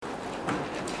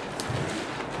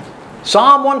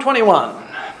Psalm 121.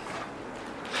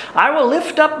 I will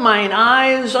lift up mine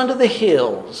eyes unto the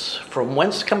hills, from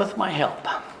whence cometh my help.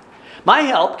 My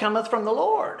help cometh from the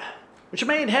Lord, which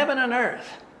made heaven and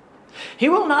earth. He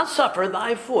will not suffer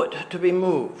thy foot to be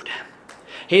moved.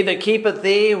 He that keepeth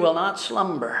thee will not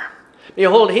slumber.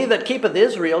 Behold, he that keepeth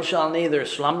Israel shall neither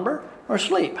slumber nor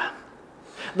sleep.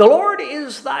 The Lord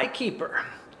is thy keeper.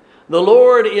 The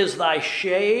Lord is thy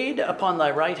shade upon thy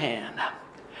right hand.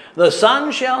 The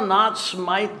sun shall not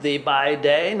smite thee by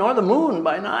day, nor the moon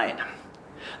by night.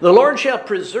 The Lord shall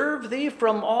preserve thee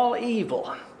from all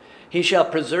evil. He shall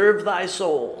preserve thy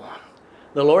soul.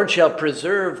 The Lord shall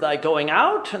preserve thy going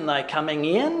out and thy coming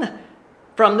in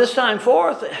from this time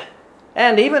forth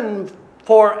and even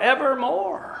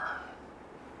forevermore.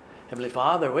 Heavenly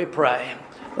Father, we pray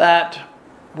that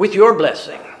with your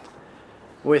blessing,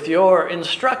 with your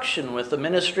instruction, with the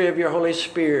ministry of your Holy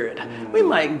Spirit, we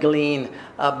might glean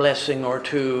a blessing or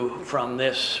two from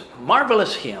this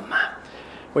marvelous hymn.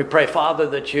 We pray, Father,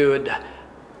 that you would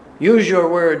use your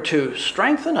word to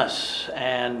strengthen us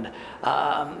and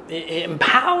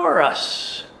empower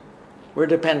us. We're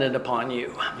dependent upon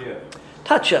you. Yeah.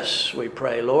 Touch us, we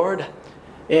pray, Lord,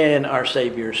 in our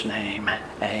Savior's name.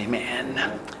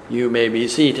 Amen. You may be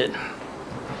seated.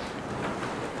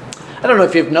 I don't know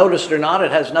if you've noticed or not, it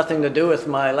has nothing to do with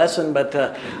my lesson, but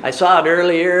I saw it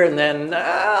earlier, and then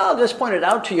I'll just point it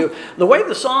out to you. The way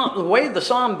the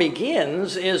psalm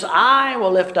begins is, I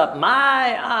will lift up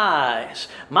my eyes.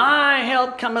 My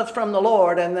help cometh from the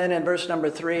Lord. And then in verse number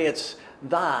 3, it's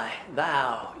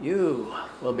thou, you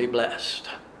will be blessed.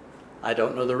 I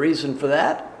don't know the reason for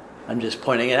that. I'm just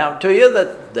pointing it out to you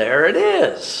that there it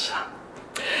is.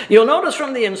 You'll notice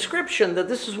from the inscription that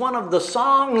this is one of the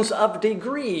songs of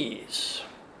degrees.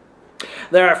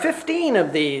 There are 15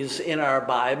 of these in our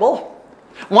Bible.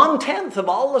 1/10 of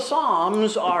all the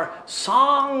Psalms are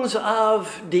songs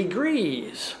of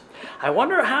degrees. I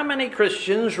wonder how many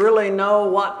Christians really know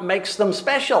what makes them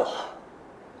special.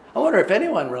 I wonder if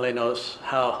anyone really knows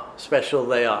how special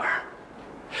they are.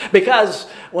 Because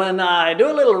when I do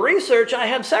a little research, I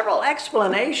have several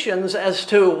explanations as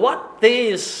to what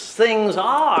these things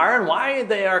are and why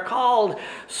they are called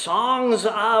songs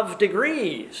of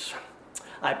degrees.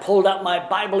 I pulled up my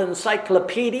Bible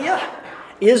encyclopedia,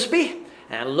 ISBE,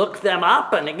 and looked them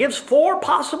up, and it gives 4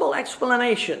 possible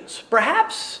explanations.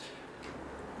 Perhaps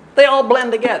they all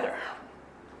blend together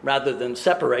rather than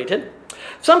separated.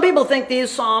 Some people think these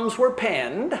psalms were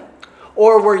penned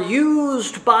or were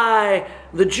used by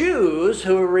the Jews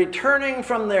who were returning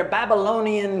from their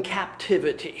Babylonian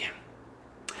captivity.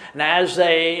 And as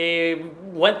they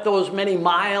went those many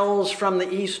miles from the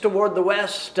east toward the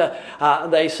west,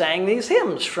 they sang these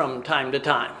hymns from time to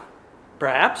time,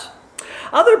 perhaps.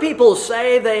 Other people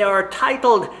say they are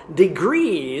titled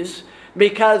degrees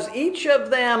because each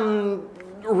of them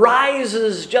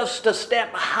rises just a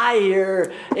step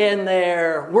higher in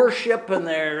their worship and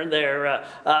their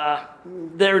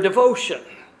devotion.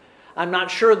 I'm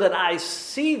not sure that I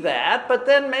see that, but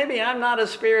then maybe I'm not as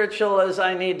spiritual as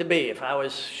I need to be. If I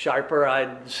was sharper,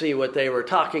 I'd see what they were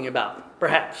talking about,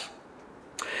 perhaps.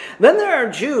 Then there are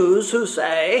Jews who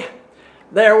say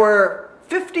there were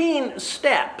 15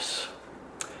 steps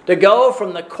to go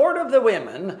from the court of the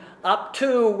women up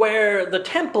to where the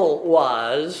temple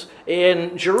was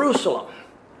in Jerusalem.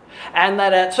 And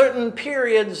that at certain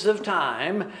periods of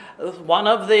time, one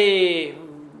of the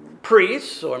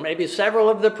priests, or maybe several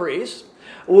of the priests,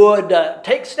 would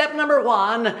take step number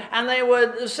 1 and they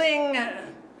would sing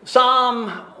Psalm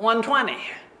 120.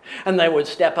 And they would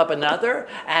step up another,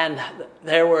 and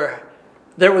there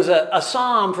was a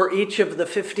psalm for each of the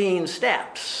 15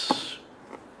 steps.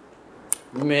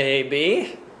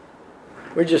 Maybe.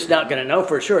 We're just not going to know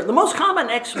for sure. The most common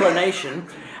explanation,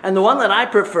 and the one that I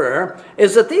prefer,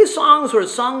 is that these songs were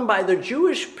sung by the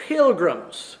Jewish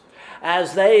pilgrims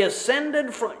as they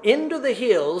ascended into the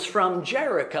hills from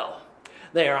Jericho.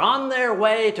 They are on their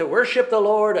way to worship the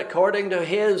Lord according to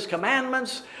his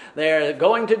commandments. They're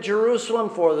going to Jerusalem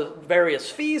for the various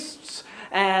feasts,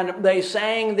 and they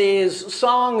sang these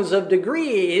songs of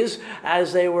degrees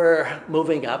as they were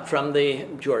moving up from the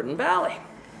Jordan Valley.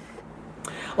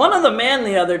 One of the men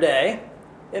the other day,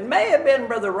 it may have been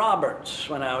Brother Roberts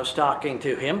when I was talking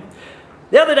to him,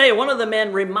 the other day one of the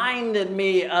men reminded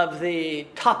me of the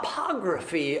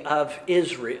topography of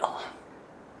Israel.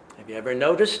 Have you ever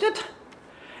noticed it?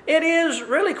 It is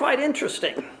really quite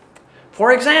interesting.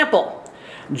 For example,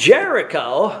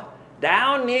 Jericho,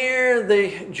 down near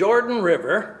the Jordan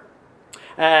River,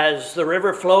 as the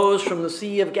river flows from the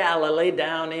Sea of Galilee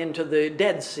down into the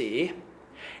Dead Sea,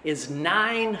 is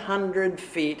 900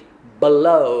 feet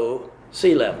below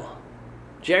sea level.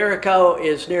 Jericho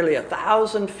is nearly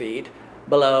 1,000 feet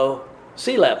below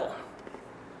sea level.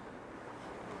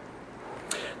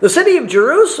 The city of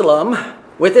Jerusalem,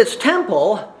 with its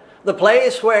temple, the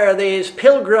place where these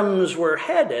pilgrims were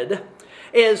headed,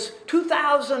 is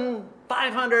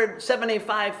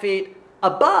 2,575 feet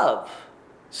above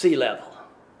sea level.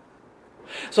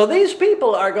 So these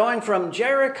people are going from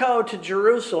Jericho to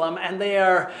Jerusalem, and they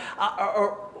are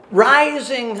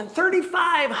rising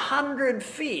 3,500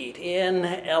 feet in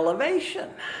elevation.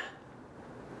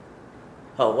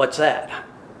 Oh, what's that?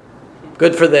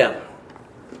 Good for them.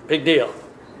 Big deal.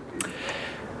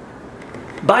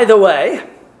 By the way,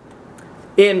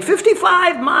 in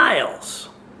 55 miles,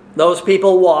 those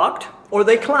people walked or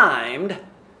they climbed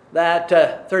that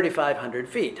 3,500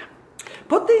 feet.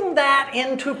 Putting that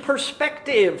into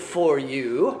perspective for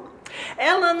you,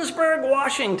 Ellensburg,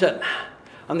 Washington,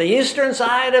 on the eastern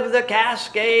side of the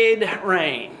Cascade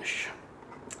Range.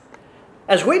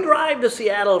 As we drive to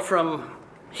Seattle from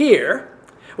here,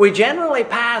 we generally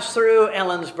pass through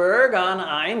Ellensburg on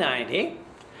I-90,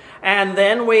 and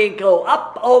then we go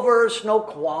up over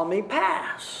Snoqualmie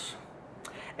Pass.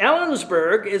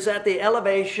 Ellensburg is at the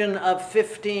elevation of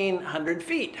 1,500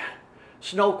 feet.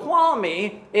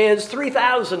 Snoqualmie is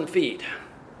 3,000 feet.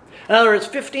 In other words,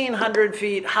 1,500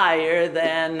 feet higher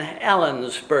than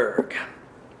Ellensburg.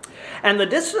 And the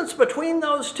distance between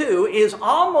those two is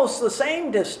almost the same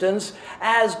distance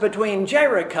as between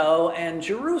Jericho and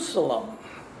Jerusalem.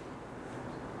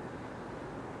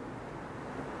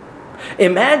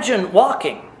 Imagine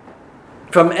walking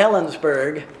from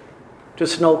Ellensburg to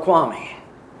Snoqualmie.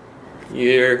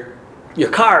 Your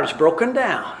car's broken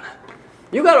down.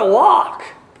 You got to walk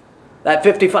that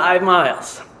 55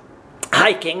 miles.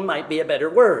 Hiking might be a better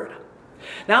word.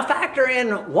 Now factor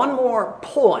in one more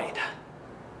point.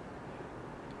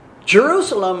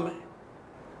 Jerusalem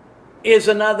is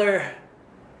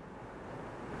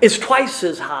twice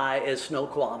as high as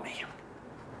Snoqualmie.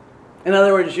 In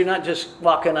other words, you're not just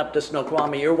walking up to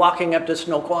Snoqualmie, you're walking up to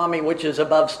Snoqualmie, which is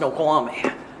above Snoqualmie.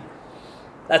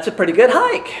 That's a pretty good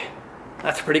hike.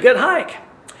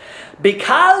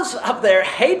 Because of their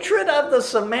hatred of the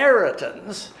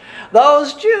Samaritans,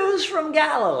 those Jews from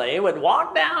Galilee would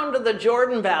walk down to the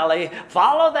Jordan Valley,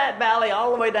 follow that valley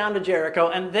all the way down to Jericho,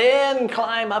 and then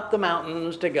climb up the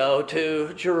mountains to go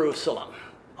to Jerusalem.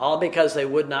 All because they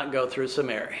would not go through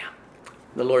Samaria.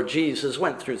 The Lord Jesus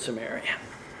went through Samaria.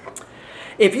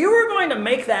 If you were going to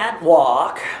make that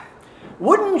walk,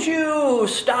 wouldn't you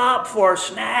stop for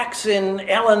snacks in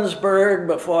Ellensburg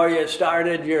before you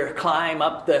started your climb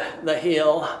up the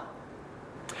hill?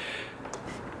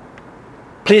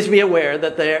 Please be aware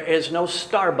that there is no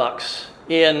Starbucks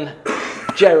in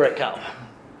Jericho.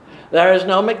 There is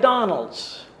no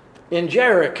McDonald's in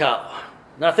Jericho.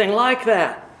 Nothing like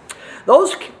that.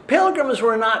 Those pilgrims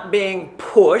were not being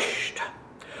pushed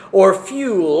or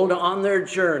fueled on their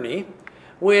journey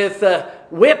with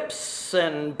whips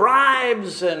and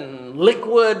bribes and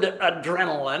liquid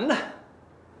adrenaline.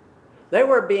 They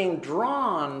were being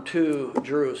drawn to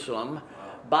Jerusalem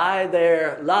by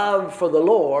their love for the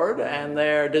Lord and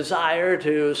their desire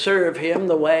to serve Him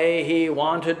the way He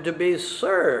wanted to be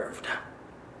served.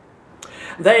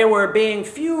 They were being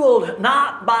fueled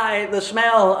not by the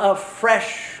smell of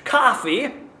fresh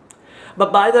coffee,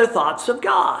 but by their thoughts of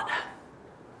God.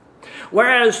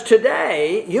 Whereas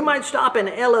today, you might stop in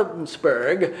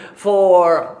Ellensburg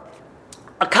for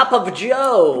a cup of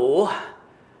joe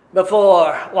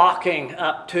before walking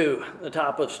up to the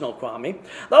top of Snoqualmie.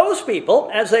 Those people,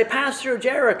 as they passed through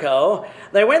Jericho,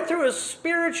 they went through a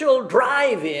spiritual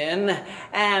drive-in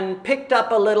and picked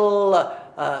up a little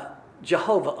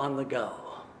Jehovah on the go.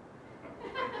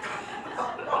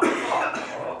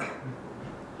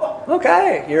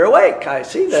 Okay, you're awake. I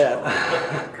see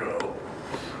that.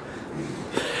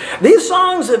 These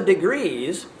songs of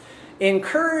degrees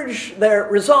encourage their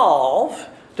resolve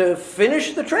to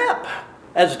finish the trip,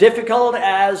 as difficult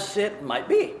as it might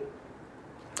be.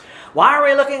 Why are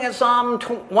we looking at Psalm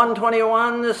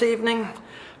 121 this evening?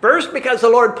 First, because the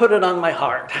Lord put it on my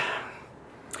heart.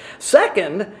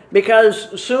 Second,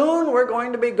 because soon we're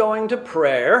going to be going to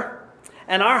prayer,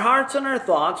 and our hearts and our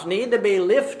thoughts need to be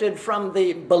lifted from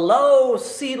the below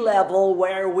sea level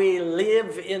where we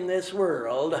live in this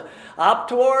world up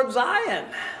toward Zion,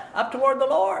 up toward the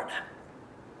Lord.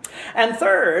 And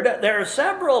third, there are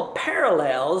several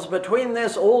parallels between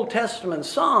this Old Testament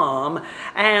psalm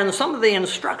and some of the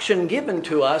instruction given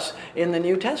to us in the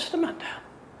New Testament.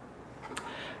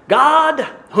 God,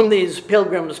 whom these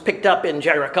pilgrims picked up in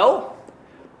Jericho,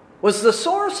 was the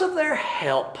source of their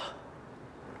help.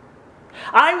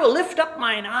 I will lift up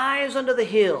mine eyes unto the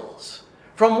hills.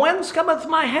 From whence cometh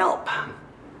my help?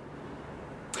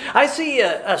 I see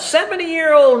a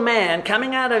 70-year-old man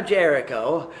coming out of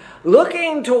Jericho,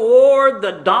 looking toward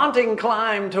the daunting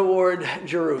climb toward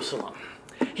Jerusalem.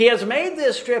 He has made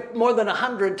this trip more than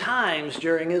 100 times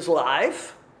during his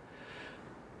life,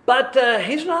 but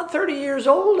he's not 30 years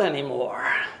old anymore.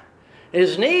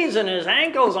 His knees and his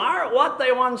ankles aren't what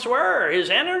they once were. His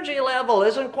energy level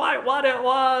isn't quite what it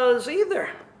was either.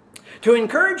 To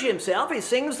encourage himself, he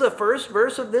sings the first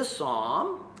verse of this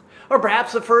psalm, or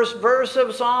perhaps the first verse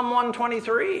of Psalm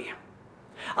 123.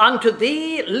 Unto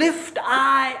thee lift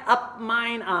I up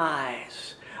mine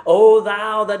eyes, O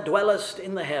thou that dwellest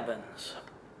in the heavens.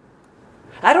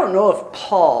 I don't know if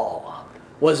Paul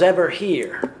was ever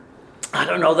here. I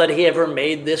don't know that he ever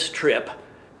made this trip.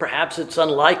 Perhaps it's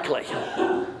unlikely.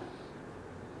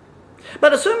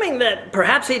 But assuming that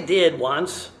perhaps he did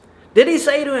once, did he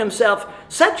say to himself,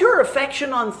 set your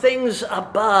affection on things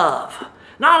above,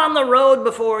 not on the road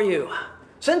before you.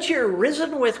 Since you're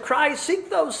risen with Christ,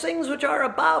 seek those things which are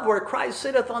above, where Christ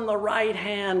sitteth on the right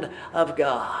hand of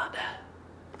God.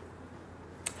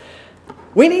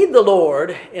 We need the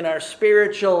Lord in our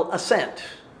spiritual ascent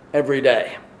every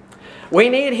day. We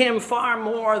need him far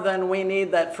more than we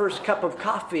need that first cup of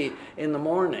coffee in the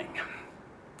morning.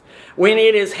 We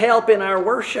need his help in our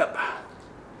worship.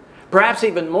 Perhaps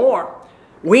even more,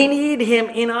 we need him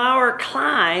in our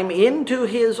climb into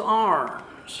his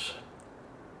arms.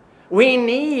 We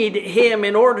need him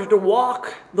in order to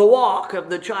walk the walk of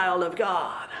the child of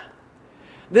God.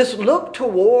 This look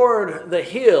toward the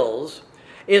hills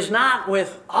is not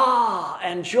with awe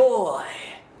and joy.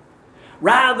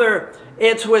 Rather,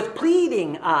 it's with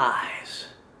pleading eyes.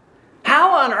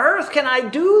 How on earth can I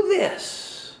do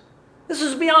this? This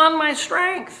is beyond my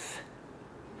strength.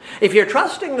 If you're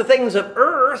trusting the things of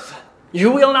earth,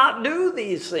 you will not do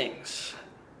these things.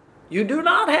 You do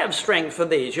not have strength for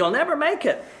these. You'll never make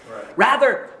it. Right.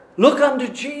 Rather, look unto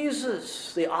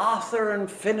Jesus, the author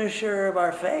and finisher of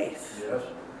our faith. Yes.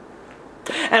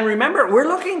 And remember, we're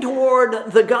looking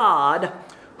toward the God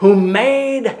who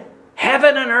made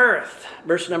heaven and earth.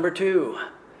 Verse number 2.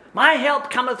 My help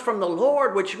cometh from the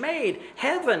Lord which made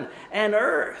heaven and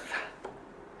earth.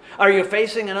 Are you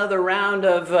facing another round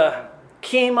of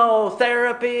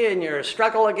chemotherapy in your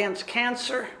struggle against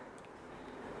cancer?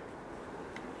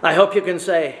 I hope you can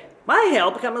say, my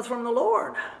help cometh from the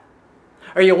Lord.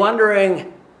 Are you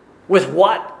wondering with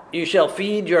what you shall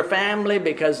feed your family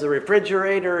because the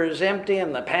refrigerator is empty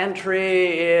and the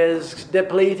pantry is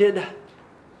depleted?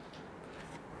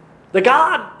 The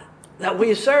God that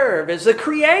we serve is the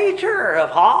creator of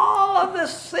all of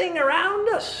this thing around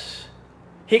us.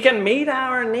 He can meet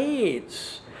our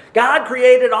needs. God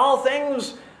created all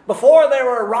things before there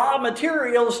were raw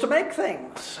materials to make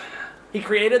things. He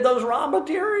created those raw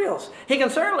materials. He can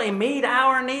certainly meet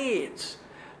our needs.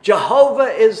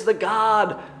 Jehovah is the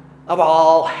God of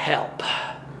all help.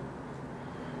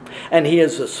 And he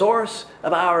is the source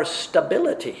of our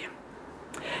stability.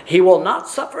 He will not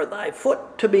suffer thy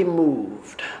foot to be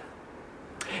moved.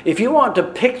 If you want to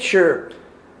picture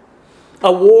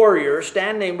a warrior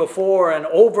standing before an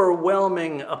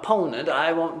overwhelming opponent,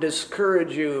 I won't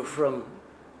discourage you from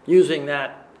using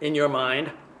that in your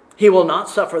mind. He will not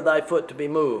suffer thy foot to be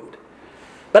moved.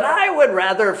 But I would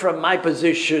rather, from my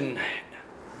position,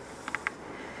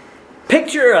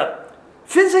 picture a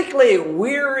physically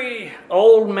weary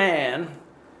old man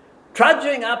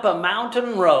trudging up a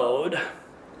mountain road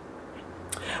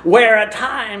where at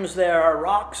times there are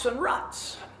rocks and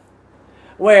ruts,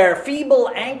 where feeble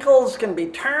ankles can be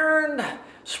turned,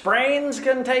 sprains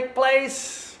can take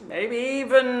place, maybe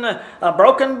even a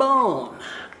broken bone.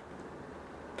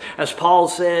 As Paul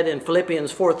said in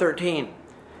Philippians 4:13,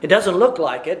 it doesn't look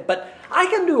like it, but I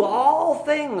can do all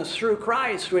things through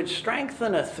Christ which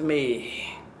strengtheneth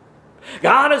me.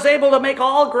 God is able to make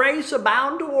all grace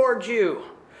abound towards you,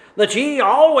 that ye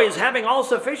always having all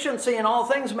sufficiency in all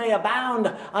things may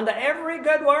abound unto every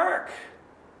good work.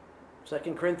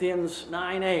 2 Corinthians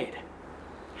 9:8.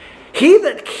 He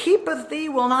that keepeth thee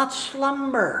will not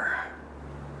slumber.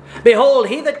 Behold,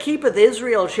 he that keepeth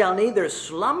Israel shall neither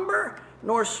slumber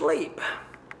nor sleep.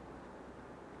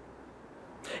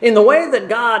 In the way that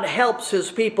God helps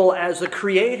his people as the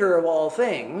creator of all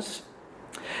things,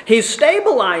 he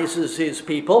stabilizes his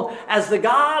people as the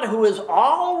God who is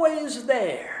always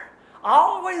there,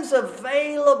 always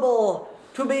available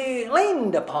to be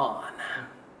leaned upon.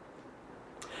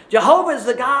 Jehovah is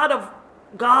the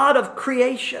God of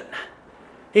creation.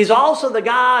 He's also the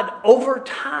God over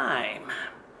time.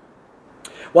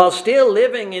 While still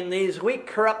living in these weak,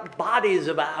 corrupt bodies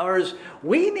of ours,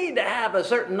 we need to have a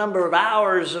certain number of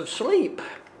hours of sleep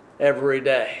every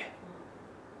day.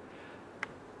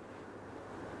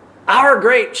 Our Our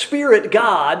great Spirit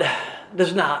God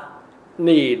does not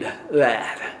need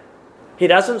that. He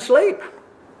doesn't sleep.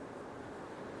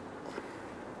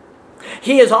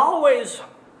 He is always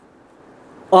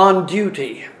on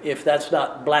duty, if that's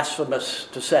not blasphemous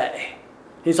to say.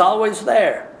 He's always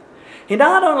there. He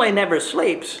not only never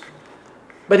sleeps,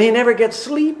 but he never gets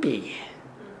sleepy,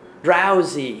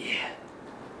 drowsy.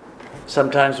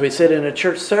 Sometimes we sit in a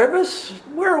church service,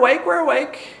 we're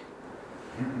awake,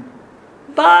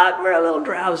 but we're a little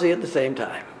drowsy at the same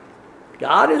time.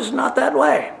 God is not that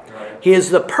way. He is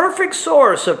the perfect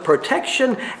source of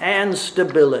protection and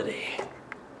stability.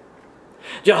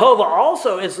 Jehovah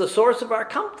also is the source of our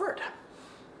comfort.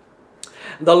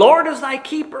 The Lord is thy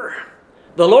keeper.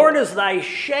 The Lord is thy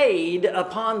shade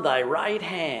upon thy right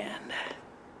hand.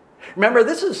 Remember,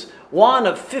 this is one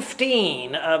of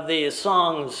 15 of the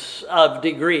songs of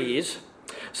degrees.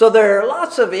 So there are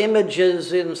lots of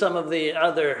images in some of the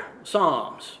other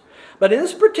songs. But in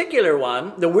this particular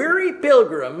one, the weary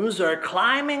pilgrims are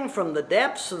climbing from the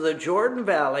depths of the Jordan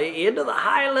Valley into the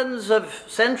highlands of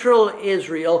central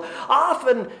Israel,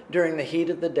 often during the heat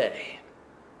of the day.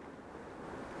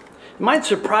 It might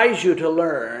surprise you to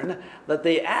learn that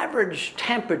the average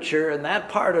temperature in that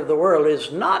part of the world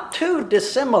is not too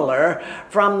dissimilar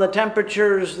from the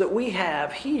temperatures that we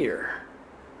have here.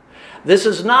 This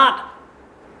is not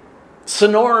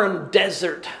Sonoran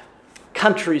desert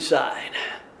countryside.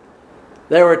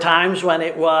 There were times when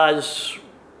it was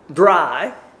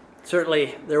dry,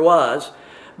 certainly there was,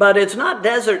 but it's not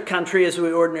desert country as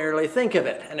we ordinarily think of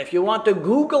it. And if you want to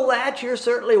Google that, you're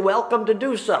certainly welcome to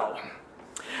do so.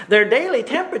 Their daily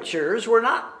temperatures were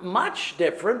not much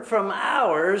different from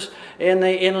ours in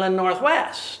the inland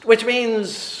northwest, which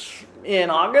means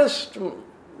in August,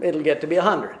 it'll get to be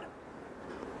 100.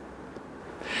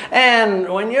 And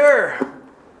when you're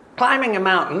climbing a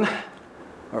mountain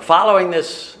or following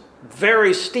this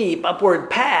very steep upward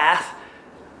path,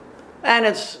 and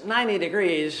it's 90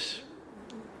 degrees,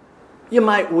 you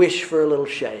might wish for a little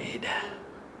shade.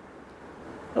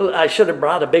 I should have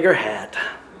brought a bigger hat.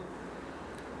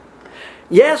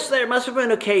 Yes, there must have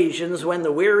been occasions when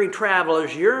the weary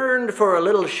travelers yearned for a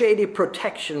little shady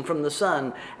protection from the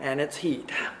sun and its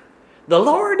heat. The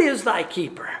Lord is thy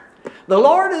keeper. The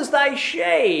Lord is thy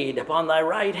shade upon thy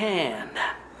right hand.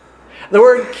 The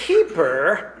word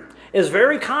keeper is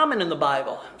very common in the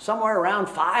Bible, somewhere around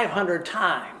 500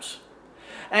 times.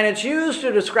 And it's used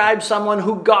to describe someone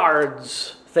who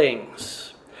guards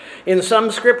things. In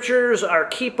some scriptures, our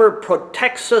keeper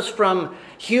protects us from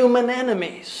human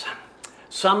enemies.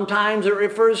 Sometimes it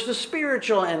refers to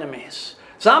spiritual enemies.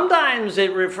 Sometimes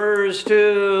it refers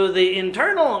to the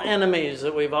internal enemies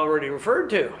that we've already referred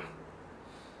to.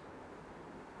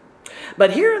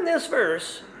 But here in this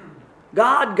verse,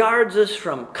 God guards us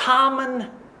from common,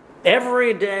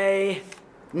 everyday,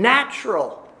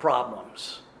 natural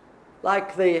problems,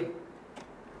 like the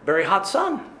very hot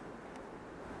sun.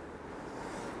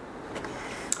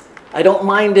 I don't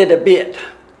mind it a bit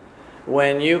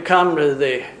when you come to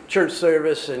the church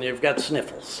service and you've got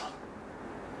sniffles.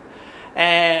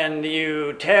 And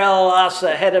you tell us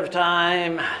ahead of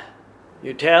time,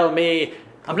 you tell me,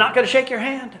 I'm not going to shake your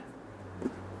hand.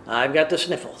 I've got the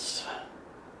sniffles.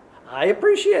 I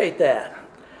appreciate that.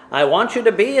 I want you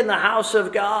to be in the house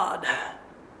of God.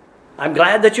 I'm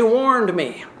glad that you warned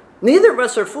me. Neither of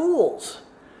us are fools.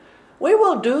 We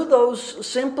will do those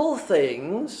simple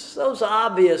things, those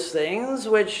obvious things,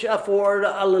 which afford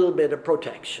a little bit of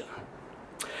protection.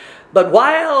 But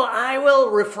while I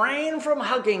will refrain from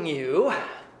hugging you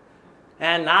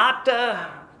and not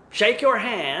shake your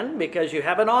hand because you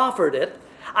haven't offered it,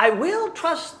 I will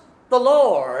trust the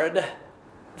Lord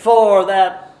for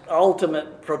that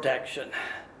ultimate protection.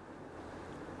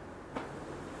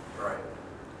 Right.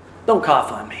 Don't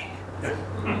cough on me.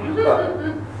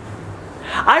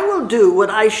 I will do what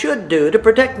I should do to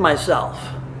protect myself,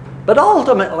 but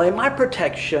ultimately my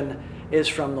protection is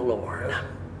from the Lord.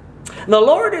 The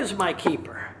Lord is my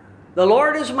keeper. The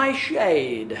Lord is my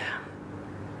shade.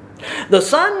 The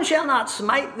sun shall not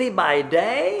smite thee by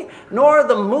day, nor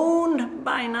the moon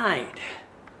by night.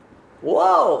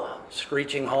 Whoa,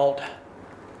 screeching halt.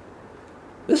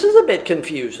 This is a bit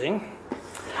confusing.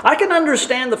 I can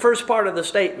understand the first part of the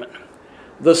statement.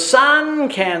 The sun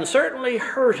can certainly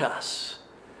hurt us,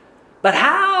 but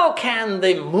how can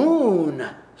the moon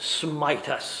smite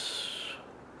us?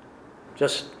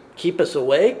 Just keep us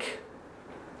awake?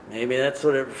 Maybe that's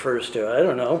what it refers to. I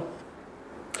don't know.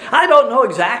 I don't know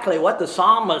exactly what the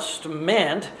psalmist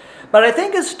meant, but I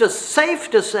think it's just safe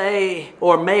to say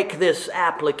or make this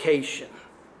application.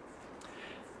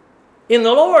 In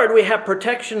the Lord, we have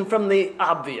protection from the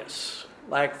obvious.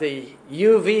 like the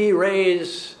UV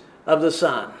rays of the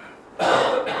sun.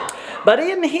 But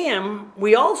in him,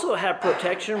 we also have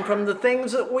protection from the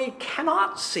things that we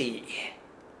cannot see.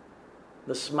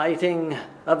 The smiting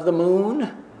of the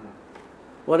moon,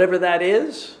 whatever that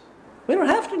is, we don't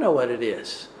have to know what it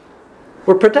is.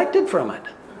 We're protected from it.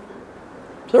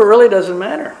 So it really doesn't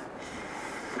matter.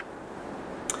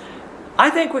 I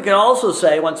think we can also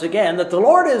say, once again, that the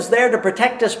Lord is there to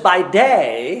protect us by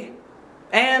day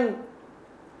and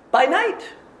by night,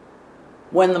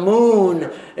 when the moon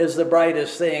is the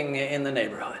brightest thing in the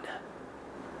neighborhood.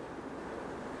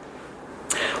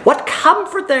 What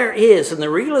comfort there is in the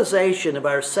realization of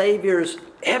our Savior's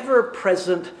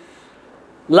ever-present,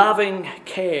 loving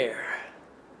care.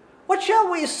 What shall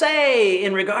we say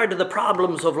in regard to the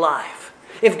problems of life?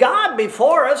 If God be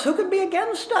for us, who can be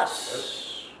against us?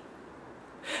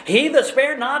 He that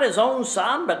spared not his own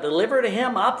Son, but delivered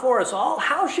him up for us all,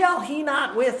 how shall he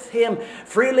not with him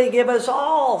freely give us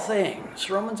all things?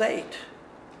 Romans 8.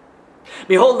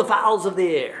 Behold the fowls of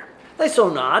the air. They sow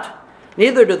not,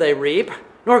 neither do they reap,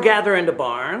 nor gather into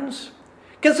barns.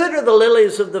 Consider the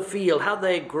lilies of the field, how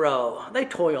they grow. They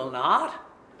toil not,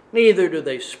 neither do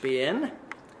they spin.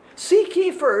 Seek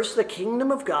ye first the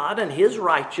kingdom of God and his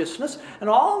righteousness, and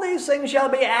all these things shall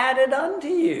be added unto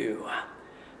you.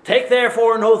 Take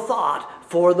therefore no thought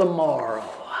for the morrow.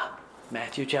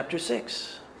 Matthew chapter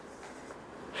 6.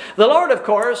 The Lord, of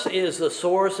course, is the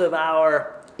source of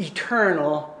our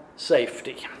eternal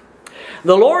safety.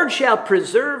 The Lord shall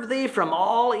preserve thee from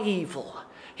all evil.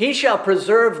 He shall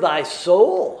preserve thy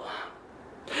soul.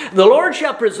 The Lord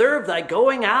shall preserve thy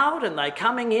going out and thy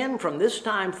coming in from this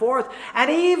time forth,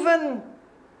 and even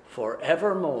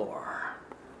forevermore.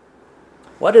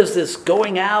 What is this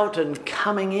going out and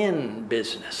coming in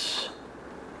business?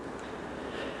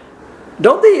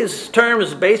 Don't these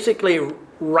terms basically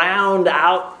round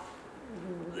out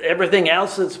everything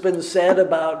else that's been said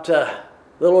about the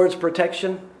Lord's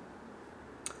protection?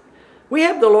 We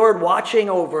have the Lord watching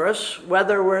over us,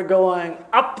 whether we're going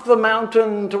up the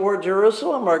mountain toward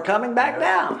Jerusalem or coming back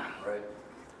down. Right.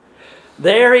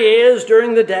 There he is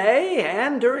during the day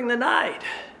and during the night.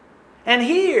 And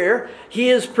here, he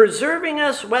is preserving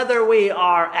us whether we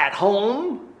are at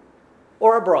home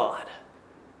or abroad,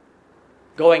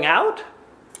 going out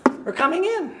or coming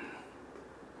in.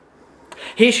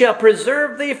 He shall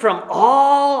preserve thee from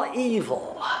all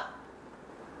evil.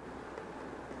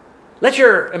 Let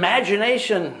your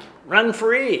imagination run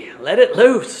free. Let it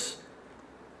loose.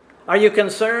 Are you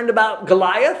concerned about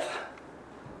Goliath?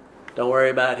 Don't worry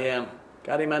about him.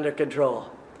 Got him under control.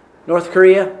 North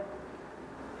Korea?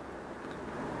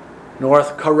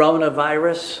 North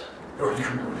coronavirus,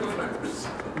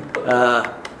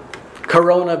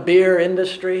 Corona beer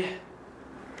industry.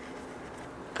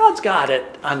 God's got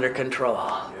it under control.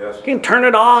 Yes. You can turn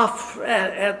it off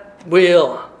at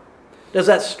will. Does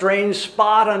that strange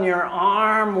spot on your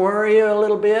arm worry you a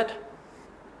little bit?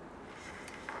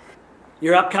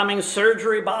 Your upcoming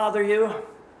surgery bother you?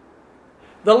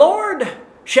 The Lord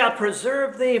shall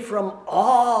preserve thee from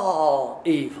all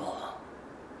evil.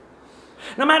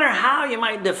 No matter how you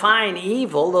might define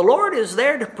evil, the Lord is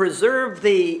there to preserve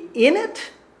thee in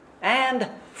it and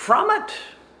from it.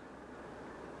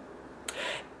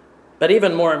 But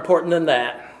even more important than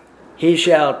that, he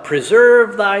shall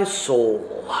preserve thy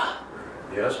soul.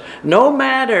 Yes. No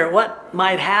matter what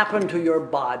might happen to your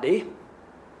body,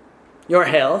 your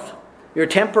health, your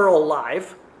temporal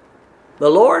life, the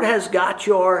Lord has got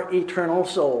your eternal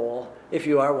soul if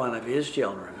you are one of his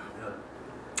children.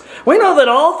 We know that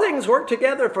all things work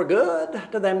together for good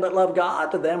to them that love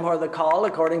God, to them who are the called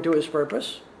according to his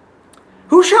purpose.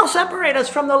 Who shall separate us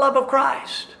from the love of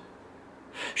Christ?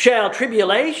 Shall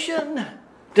tribulation,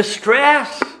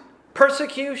 distress,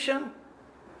 persecution,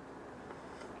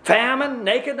 famine,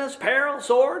 nakedness, peril,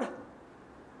 sword?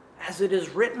 As it is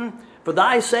written, for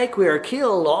thy sake we are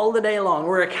killed all the day long.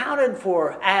 We're accounted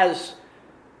as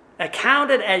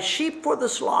sheep for the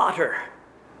slaughter.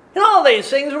 In all these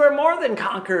things we're more than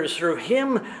conquerors through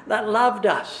him that loved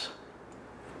us.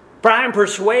 For I am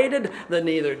persuaded that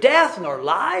neither death, nor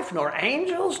life, nor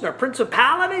angels, nor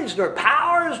principalities, nor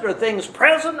powers, nor things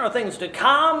present, nor things to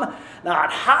come,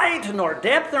 not height, nor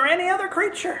depth, nor any other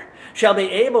creature, shall be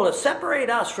able to separate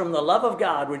us from the love of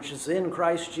God which is in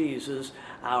Christ Jesus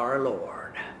our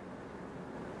Lord.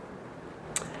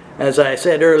 As I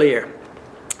said earlier,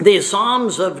 these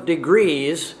Psalms of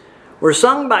degrees were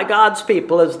sung by God's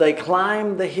people as they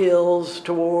climbed the hills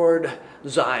toward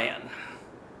Zion.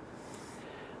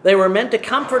 They were meant to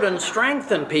comfort and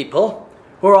strengthen people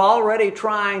who are already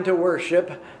trying to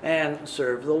worship and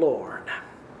serve the Lord.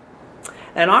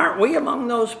 And aren't we among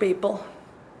those people?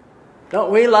 Don't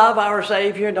we love our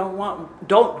Savior?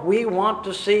 Don't we want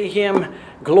to see Him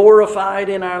glorified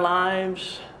in our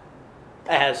lives?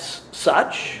 As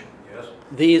such, Yes.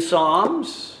 these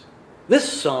psalms,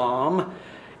 this psalm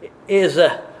is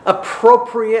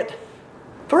appropriate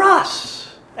for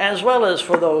us as well as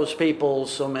for those people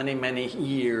so many, many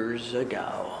years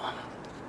ago.